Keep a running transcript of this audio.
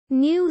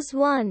News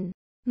 1.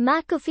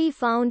 McAfee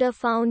founder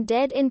found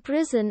dead in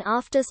prison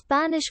after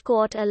Spanish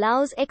court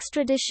allows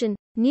extradition.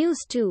 News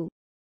 2.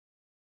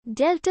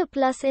 Delta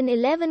plus in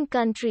 11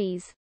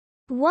 countries.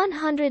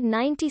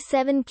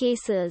 197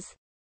 cases.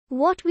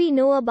 What we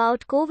know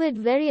about COVID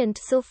variant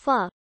so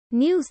far.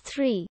 News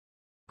 3.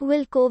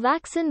 Will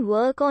Covaxin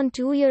work on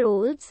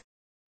 2-year-olds?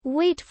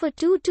 Wait for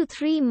 2 to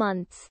 3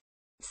 months,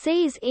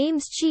 says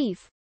AIIMS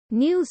Chief.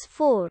 News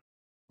 4.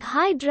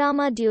 High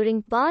drama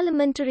during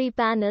parliamentary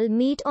panel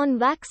meet on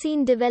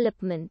vaccine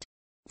development.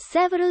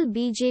 Several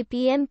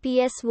BJP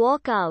MPs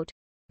walk out.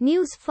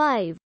 News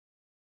 5.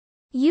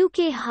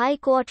 UK High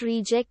Court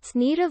rejects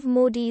Nirav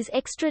Modi's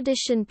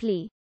extradition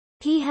plea.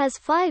 He has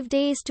 5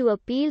 days to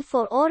appeal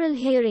for oral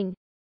hearing.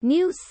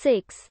 News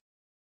 6.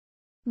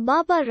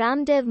 Baba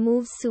Ramdev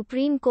moves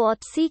Supreme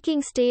Court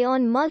seeking stay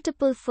on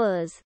multiple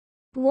FIRs.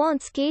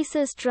 Wants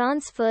cases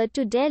transferred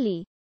to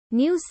Delhi.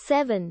 News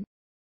 7.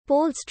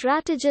 Poll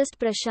strategist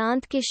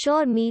Prashant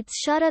Kishor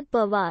meets Sharad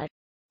Pawar.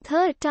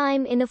 Third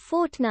time in a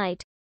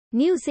fortnight.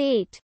 News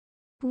 8.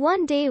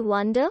 One day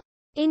wonder?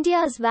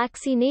 India's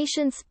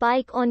vaccination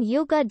spike on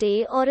Yoga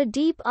Day or a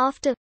deep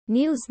after?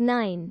 News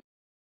 9.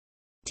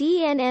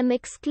 TNM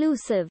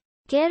Exclusive.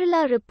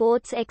 Kerala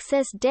reports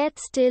excess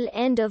deaths till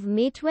end of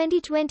May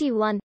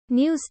 2021.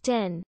 News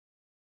 10.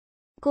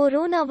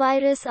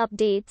 Coronavirus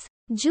updates.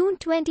 June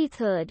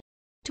 23,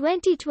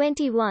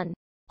 2021.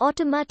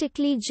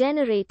 Automatically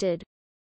generated.